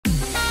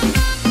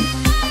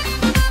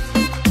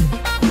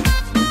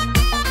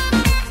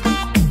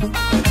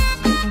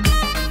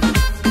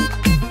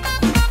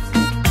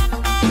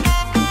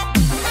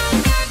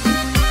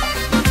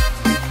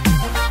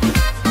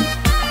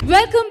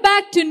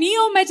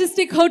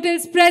Majestic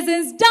Hotels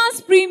presents Dance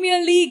Premier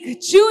League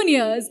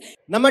Juniors.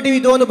 ನಮ್ಮ TV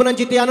ಒಂದು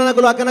ಪುನಂಚಿತ್ತಿ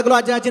ಅನನಗಲು ಅಕ್ಕನಗಲು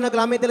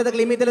ಅಜ್ಜಾಚಿನಗಲು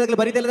ಅಮ್ಮೆತೆಲದಗಲು ಇಮ್ಮೆತೆಲದಗಲು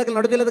ಬರಿತೆಲದಗಲು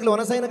ನಡುತೆಲದಗಲು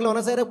ಒನಸೈನಗಲು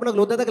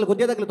ಒನಸೈರಪ್ಪನಗಲು ಉದ್ದದಗಲು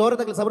ಗುದ್ದದಗಲು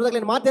ತೋರದಗಲು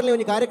ಸಬರದಗಲು ಮಾತಿರಲಿ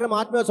ಒಂದು ಕಾರ್ಯಕ್ರಮ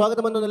ಆತ್ಮೀಯ ಸ್ವಾಗತ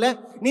ಬಂದೊಂದಲ್ಲೇ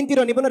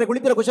ನಿಂತಿರೋ ನಿಪುಣರೇ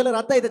ಕುಳಿತಿರೋ ಕುಶಲರ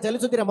ಅತ್ತ ಇದೆ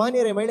ಚಲಿಸುತ್ತಿರೋ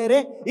ಮಹನೀಯರೇ ಮಹಿಳೆಯರೇ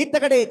ಇತ್ತ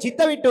ಕಡೆ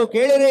ಚಿತ್ತವಿಟ್ಟು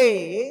ಕೇಳಿರಿ.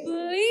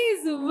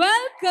 Please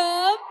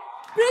welcome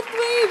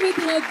Prithvi with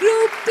her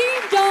group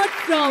teamed out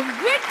from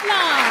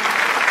Vitla.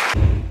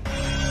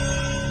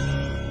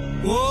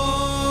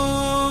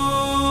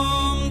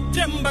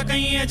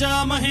 त्र्यंबकं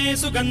यजामहे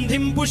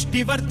सुगंधिं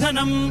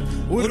पुष्टिवर्धनम्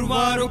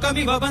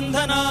उर्वारुकमिव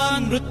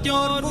बन्धनान्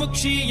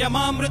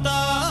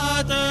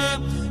मृत्योर्मुक्षीयमामृतात्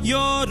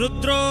यो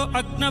रुद्रो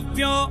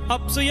अग्नव्यो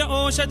अप्सुय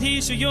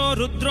ओषधीषु यो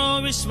रुद्रो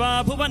विश्वा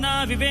भुवना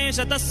विवेश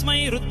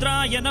तस्मै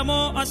रुद्राय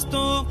नमो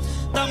अस्तु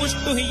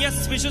तमुष्टु हि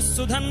यस्विषुः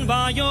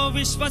सुधन्वायो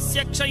विश्वस्य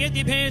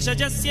क्षयति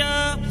भेषजस्य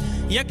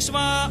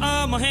यक्ष्वा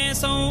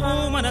महेशौ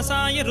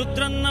मनसाय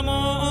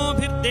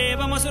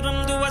रुद्रन्नमोभिर्देवमसुरं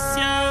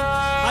दुवस्य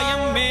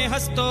अयं मे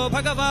हस्तो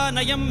भगवान्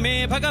अयं मे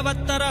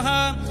भगवत्तरः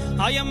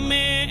अयं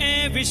मे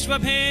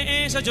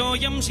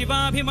विश्वभेषजोऽयं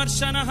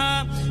शिवाभिमर्शनः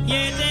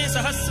ये ते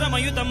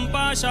सहस्रमयुतं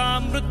पाशा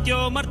मृत्यो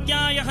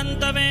मर्त्याय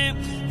हन्तवे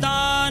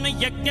तान्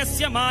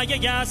यज्ञस्य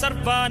मायया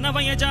सर्वान्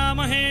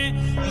वयजामहे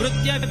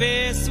मृत्यवे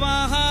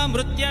स्वाहा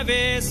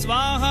मृत्यवे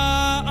स्वाहा.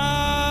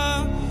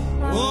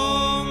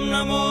 ओम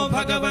नमो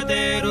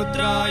भगवते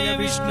रुद्राय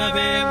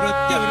विष्णवे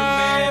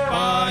मृत्युर्मे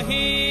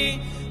पाहि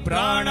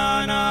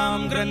प्राणानां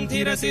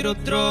ग्रन्थिरसि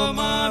रुद्रो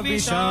मा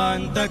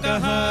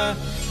विशान्तकः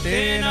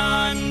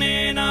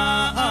तेनान्नेना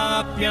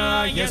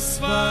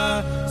आप्यायस्व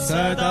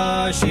सदा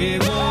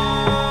शिवो.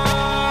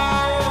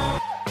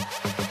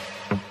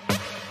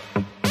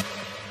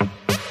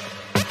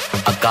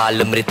 काल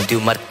मृत्यु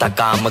मरता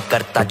काम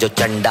करता जो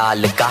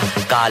चंडाल का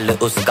काल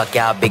उसका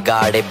क्या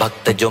बिगाड़े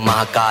भक्त जो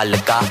महाकाल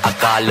का.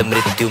 अकाल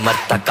मृत्यु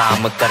मरता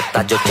काम करता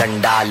जो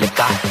चंडाल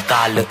का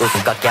काल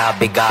उसका क्या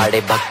बिगाड़े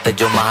भक्त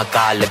जो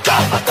महाकाल का.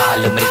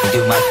 अकाल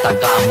मृत्यु मरता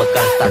काम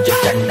करता जो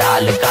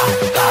चंडाल का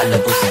काल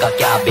उसका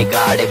क्या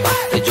बिगाड़े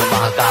भक्त जो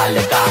महाकाल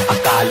का.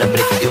 अकाल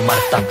मृत्यु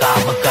मरता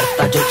काम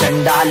करता जो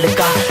चंडाल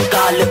का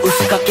काल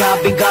उसका क्या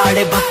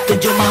बिगाड़े भक्त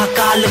जो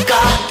महाकाल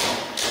का.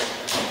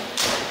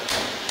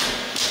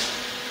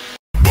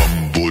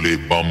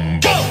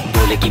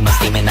 भोले की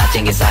मस्ती में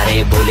नाचेंगे सारे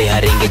भोले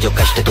हरेंगे जो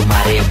कष्ट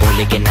तुम्हारे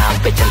भोले के नाम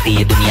पे चलती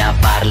है दुनिया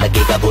पार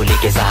लगेगा भोले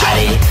के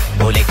सहारे.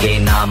 भोले के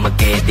नाम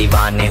के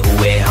दीवाने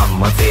हुए हम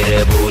फिर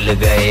भूल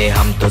गए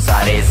हम तो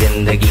सारे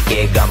जिंदगी के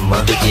गम.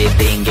 तुझे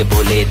देंगे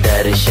भोले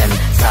दर्शन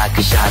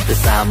साक्षात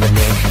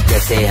सामने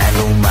जैसे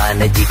हनुमान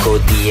जी को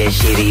दिए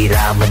श्री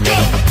राम ने.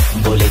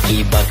 भोले की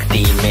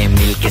भक्ति में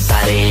मिलके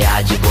सारे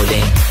आज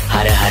बोले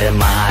हर हर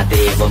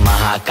महादेव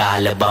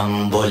महाकाल बम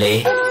बोले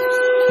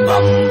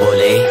बम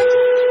बोले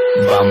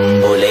बम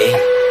बोले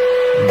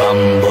बम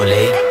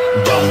बोले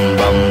बम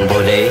बम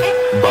बोले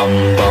बम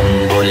बम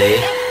बोले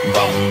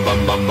बम बम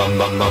बम बम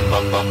बम बम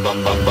बम बम बम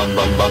बम बम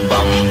बम बम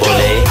बम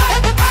बोले.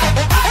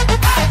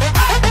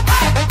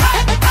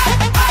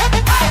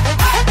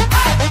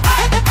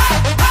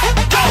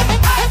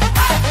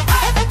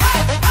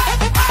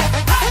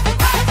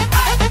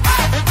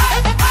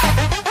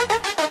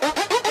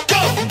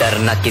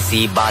 डरना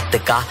किसी बात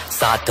का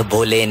साथ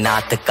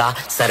भोलेनाथ का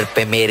सर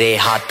पे मेरे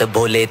हाथ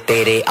भोले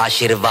तेरे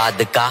आशीर्वाद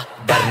का.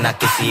 डरना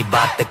किसी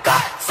बात का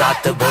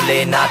साथ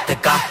भोलेनाथ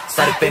का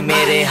सर पे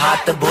मेरे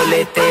हाथ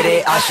भोले तेरे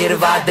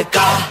आशीर्वाद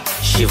का.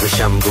 शिव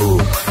शंभू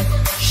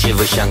शिव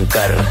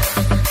शंकर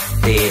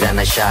तेरा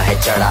नशा है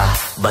चढ़ा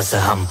बस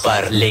हम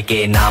पर लेके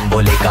नाम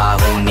बोले का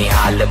हूँ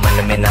निहाल मन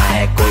में ना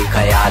है कोई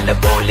ख्याल.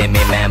 बोले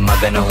में मैं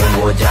मगन हूँ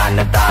वो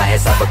जानता है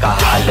सबका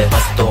हाल.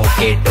 मस्तों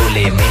के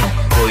टोले में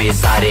खोए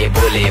सारे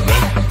भोले में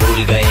भूल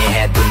गए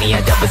हैं दुनिया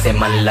जब से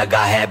मन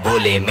लगा है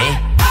भोले में.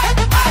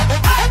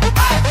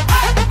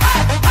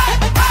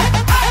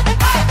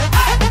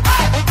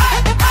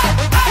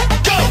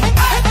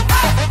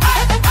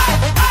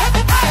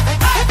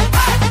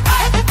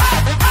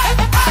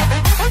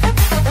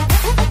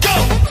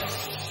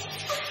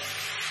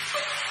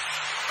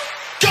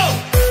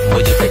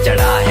 मुझ पे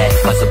चढ़ा है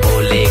बस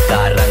भोले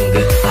का रंग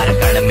हर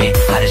कण में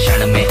हर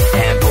क्षण में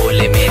है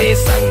भोले मेरे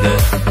संग.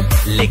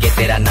 लेके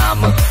तेरा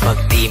नाम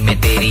भक्ति में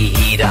तेरी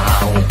ही रहा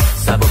हूँ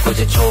सब कुछ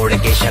छोड़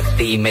के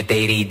शक्ति में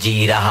तेरी जी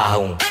रहा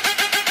हूँ.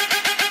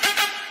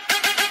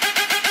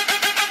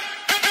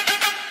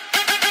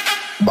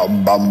 बम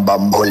बम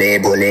बम Bhole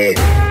Bhole.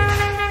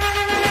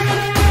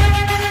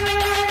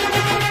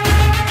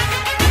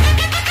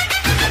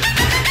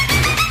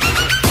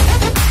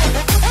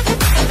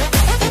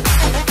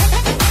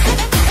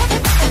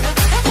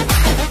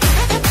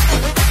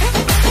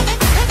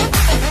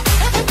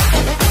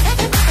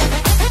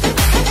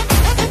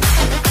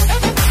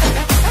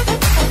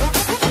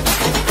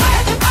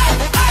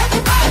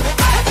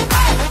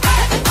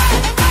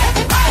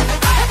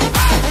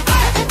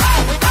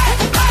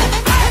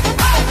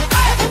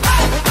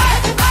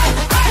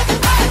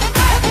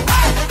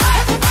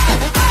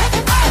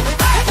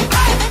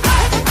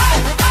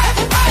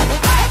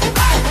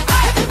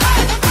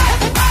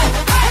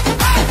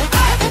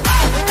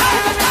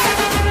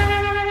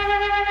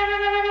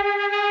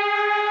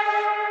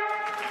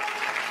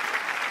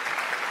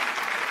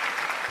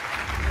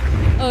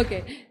 Okay,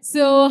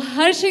 so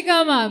Harshika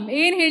ma'am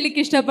ಏನು ಹೇಳಲಿಕ್ಕೆ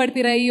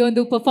ಇಷ್ಟಪಡ್ತೀರಾ ಈ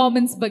ಒಂದು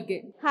ಪರ್ಫಾರ್ಮೆನ್ಸ್ ಬಗ್ಗೆ?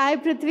 Hi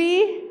Prithvi.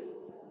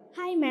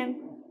 Hi ma'am.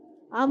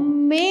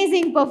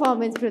 Amazing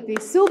performance Prithvi,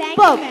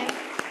 super.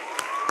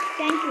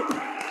 Thank you.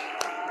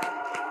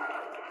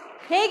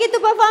 ಹೇಗಿತ್ತು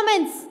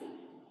ಪರ್ಫಾರ್ಮೆನ್ಸ್?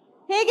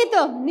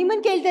 ಹೇಗಿತ್ತು?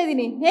 ನಿಮ್ಮನ್ನು ಕೇಳ್ತಾ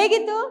ಇದ್ದೀನಿ,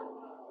 ಹೇಗಿತ್ತು?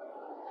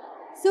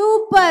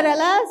 ಸೂಪರ್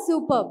ಅಲ್ಲ?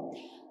 ಸೂಪರ್.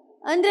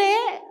 ಅಂದರೆ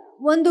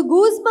ಒಂದು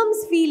ಗೂಸ್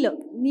ಬಂಪ್ಸ್ ಫೀಲ್.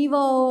 ನೀವು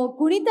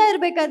ಕುಣಿತಾ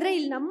ಇರಬೇಕಾದ್ರೆ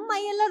ಇಲ್ಲಿ ನಮ್ಮ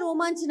ಮೈಯೆಲ್ಲ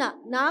ರೋಮಾಂಚನ,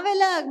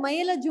 ನಾವೆಲ್ಲ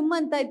ಮೈಯೆಲ್ಲ ಜುಮ್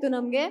ಅಂತ ಇತ್ತು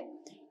ನಮಗೆ.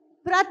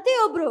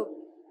 ಪ್ರತಿಯೊಬ್ಬರು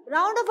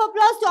round of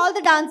applause to all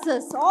the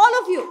dancers, all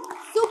of you.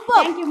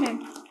 Super. Thank you ma'am.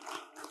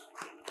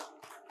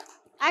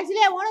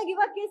 Actually I want to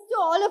give a kiss to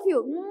all of you.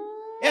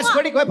 S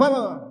ಕೊಡಿ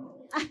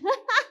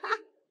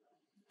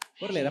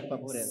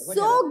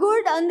ಸೋ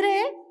ಗುಡ್. ಅಂದರೆ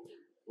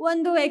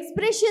ಒಂದು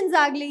ಎಕ್ಸ್ಪ್ರೆಷನ್ಸ್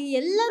ಆಗಲಿ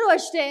ಎಲ್ಲರೂ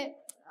ಅಷ್ಟೇ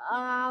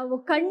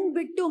ಕಣ್ಣು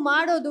ಬಿಟ್ಟು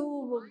ಮಾಡೋದು,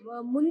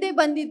 ಮುಂದೆ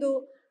ಬಂದಿದ್ದು,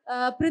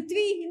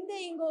 ಪೃಥ್ವಿ ಹಿಂದೆ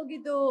ಹಿಂಗೆ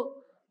ಹೋಗಿದ್ದು,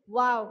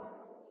 ವಾವ್.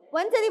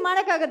 ಒಂದ್ಸರಿ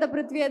ಮಾಡೋಕ್ಕಾಗತ್ತಾ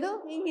ಪೃಥ್ವಿ ಅದು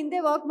ಹಿಂಗೆ ಹಿಂದೆ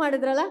ವಾಕ್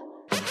ಮಾಡಿದ್ರಲ್ಲ?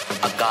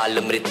 अकाल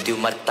मृत्यु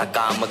मरता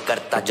काम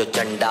करता जो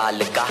चंडाल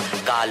का,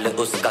 काल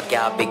उसका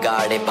क्या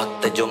बिगाड़े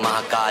भक्त जो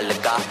महाकाल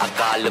का,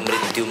 अकाल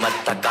मृत्यु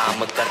मरता काम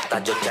करता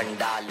जो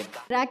चंडाल का.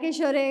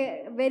 ರಾಕೇಶ್ ಅವರೇ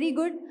ವೆರಿ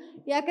ಗುಡ್.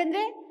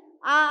 ಯಾಕಂದರೆ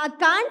ಅದು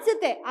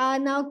ಕಾಣಿಸುತ್ತೆ,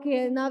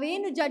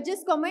 ನಾವೇನು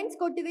ಜಡ್ಜಸ್ ಕಾಮೆಂಟ್ಸ್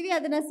ಕೊಟ್ಟಿದ್ದೀವಿ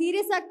ಅದನ್ನು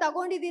ಸೀರಿಯಸ್ ಆಗಿ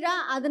ತಗೊಂಡಿದ್ದೀರಾ,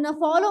 ಅದನ್ನು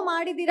ಫಾಲೋ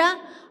ಮಾಡಿದ್ದೀರಾ,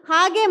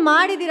 ಹಾಗೆ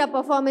ಮಾಡಿದ್ದೀರಾ.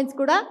 ಪರ್ಫಾರ್ಮೆನ್ಸ್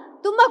ಕೂಡ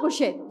ತುಂಬ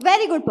ಖುಷಿ ಆಯಿತು.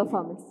 Very good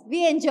performance,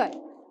 V enjoy.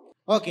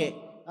 Okay,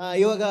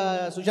 ಇವಾಗ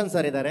ಸುಶಾಂತ್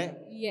ಸರ್ ಇದ್ದಾರೆ.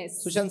 ಎಸ್,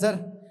 ಸುಶಾಂತ್ ಸರ್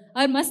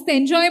ಅವ್ರು ಮಸ್ತ್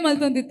enjoy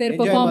ಮಾಡ್ತೊಂದಿದ್ದಾರೆ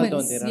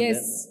performance.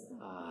 S.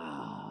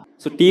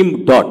 So team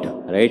dot,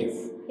 right?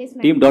 Yes,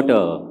 ma'am. Team dot.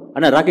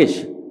 Anna, Rakesh,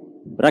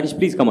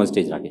 please come on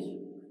stage, Rakesh.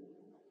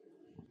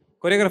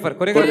 Choreographer.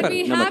 We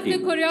Namma have the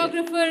team.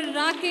 choreographer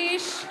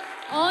Rakesh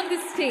on the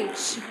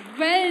stage.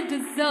 Well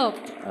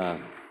deserved.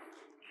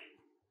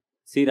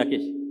 See,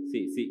 Rakesh.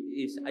 See.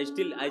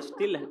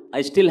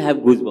 I still have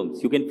goosebumps.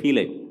 You can feel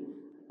it.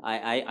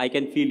 I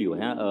can feel you.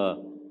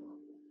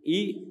 ಈ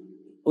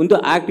ಒಂದು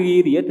act ಈ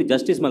ರೀತಿ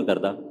justice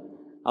ಮಾಡ್ತಾರ್ದ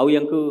ಅವು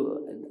ಯಂಕು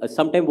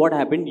sometime what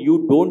happened, you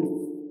don't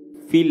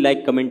feel like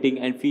commenting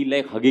and feel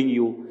like hugging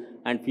you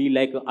and feel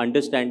like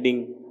understanding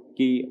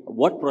ki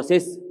what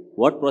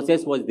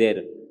process was there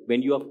when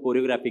you are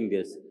choreographing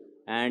this.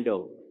 And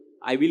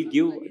I will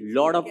give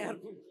lot of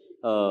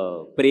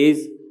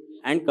praise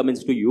and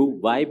comments to you.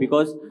 Why?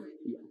 Because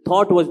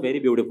thought was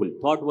very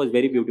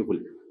beautiful.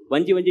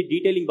 Vanji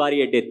detailing bari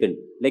edetten,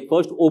 like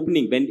first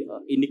opening when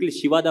nikil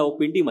shivada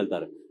pinti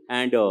maltar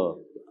and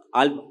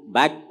all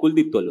back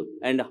kuldittolu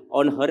and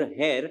on her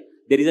hair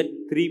there is a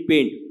three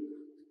paint.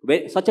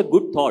 Such a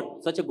good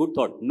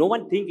thought. No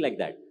one think like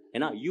that.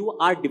 You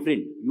are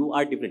different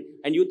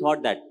and you thought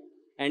that,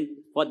 and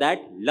for that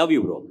love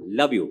you bro,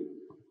 love you.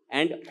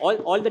 And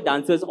all the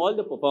dancers, all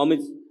the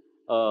performance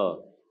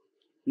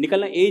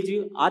nikalna age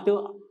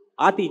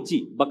aati iji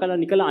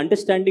bakala nikalna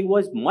understanding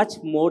was much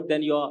more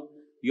than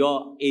your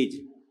age,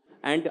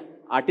 and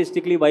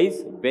artistically wise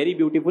very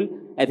beautiful.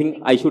 I think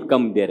I should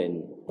come there and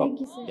talk. Thank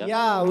you, sir.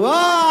 Yeah,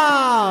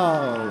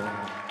 wow.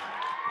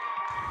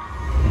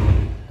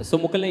 So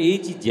ಮುಕ್ಕಲ್ನ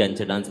age ಇಜ್ಜಿ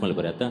ಅಂಚೆ dance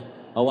ಮಲ್ಪರೆ ಆತ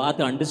ಅವು ಆತ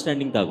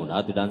understanding ತಗೊಂಡು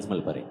ಆತ dance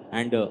ಮಲ್ಪರೆ.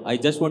 And I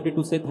just wanted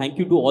to say thank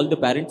you to all the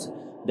parents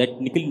that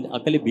Nikhil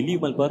ಅಕ್ಕಲೆ believe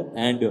ಮಲ್ಪರ್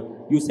and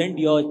you send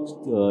your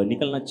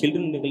ನಿಖಲ್ನ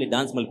children ನಿಖಲೆ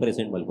dance ಮಲ್ಪರೆ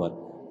send ಮಲ್ಪರ್,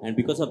 and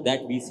because of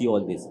that we C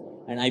all this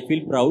and I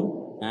feel proud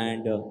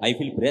and I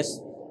feel ಬ್ರೆಸ್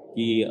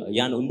कि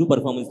यान उंदू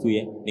performance हुई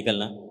है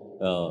निकलना.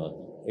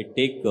 It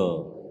take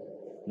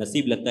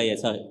नसीब लगता है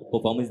ऐसा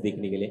परफॉर्मेंस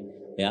देखने के लिए.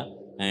 या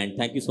and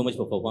thank you so much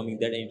for performing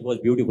that and it was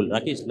beautiful.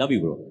 Rakesh, love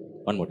you bro,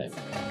 one more time.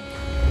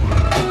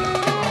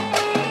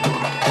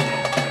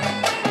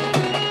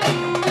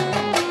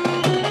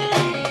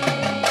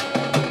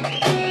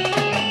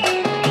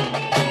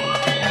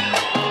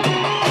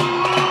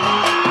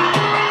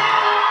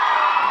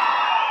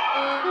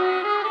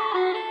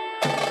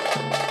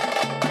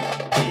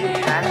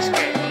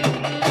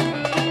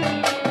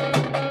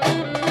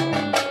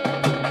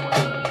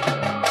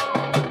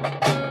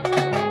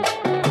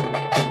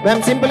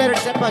 Ma'am simple ಎರಡು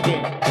ಸ್ಟೆಪ್ ಹಾಕಿ.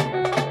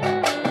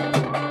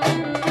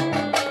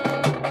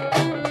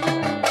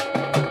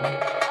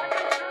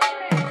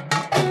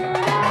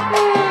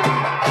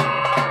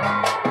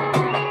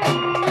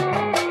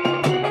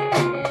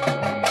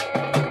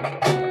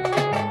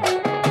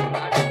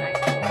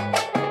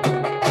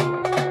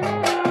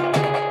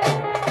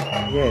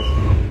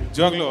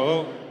 ನಿಜವಾಗ್ಲೂ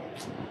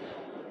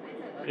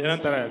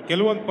ಏನಂತಾರೆ,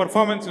 ಕೆಲವೊಂದು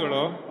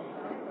ಪರ್ಫಾರ್ಮೆನ್ಸ್ಗಳು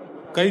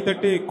ಕೈ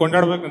ತಟ್ಟಿ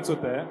ಕೊಂಡಾಡ್ಬೇಕು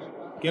ಅನ್ಸುತ್ತೆ,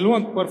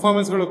 ಕೆಲವೊಂದು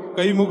ಪರ್ಫಾರ್ಮೆನ್ಸ್ಗಳು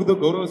ಕೈ ಮುಗಿದು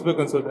ಗೌರವಿಸ್ಬೇಕು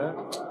ಅನ್ಸುತ್ತೆ.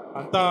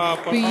 ಅಂತ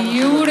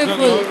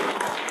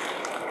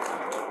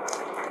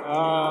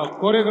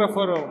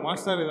ಕೋರಿಯೋಗ್ರಾಫರ್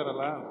ಮಾಸ್ಟರ್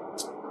ಇದಾರಲ್ಲ,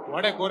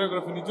 ವಾಡೆ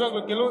ಕೋರಿಯೋಗ್ರಫಿ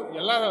ನಿಜವಾಗ್ಲೂ ಕೆಲವು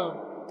ಎಲ್ಲ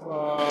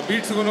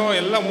ಬೀಟ್ಸ್ಗೂ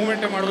ಎಲ್ಲ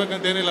ಮೂಮೆಂಟೇ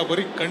ಮಾಡ್ಬೇಕಂತೇನಿಲ್ಲ,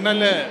 ಬರೀ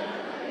ಕಣ್ಣಲ್ಲೇ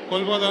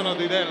ಕೊಲ್ಬೋದು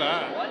ಅನ್ನೋದು ಇದೆ ಅಲ್ಲ.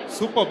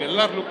 ಸೂಪರ್.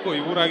 ಎಲ್ಲರ ಲುಕ್ಕು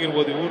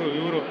ಇವರಾಗಿರ್ಬೋದು,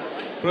 ಇವರು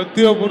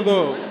ಪ್ರತಿಯೊಬ್ಬರದು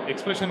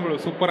ಎಕ್ಸ್ಪ್ರೆಷನ್ಗಳು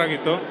ಸೂಪರ್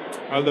ಆಗಿತ್ತು.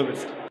 All the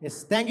best.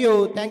 S, thank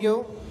you.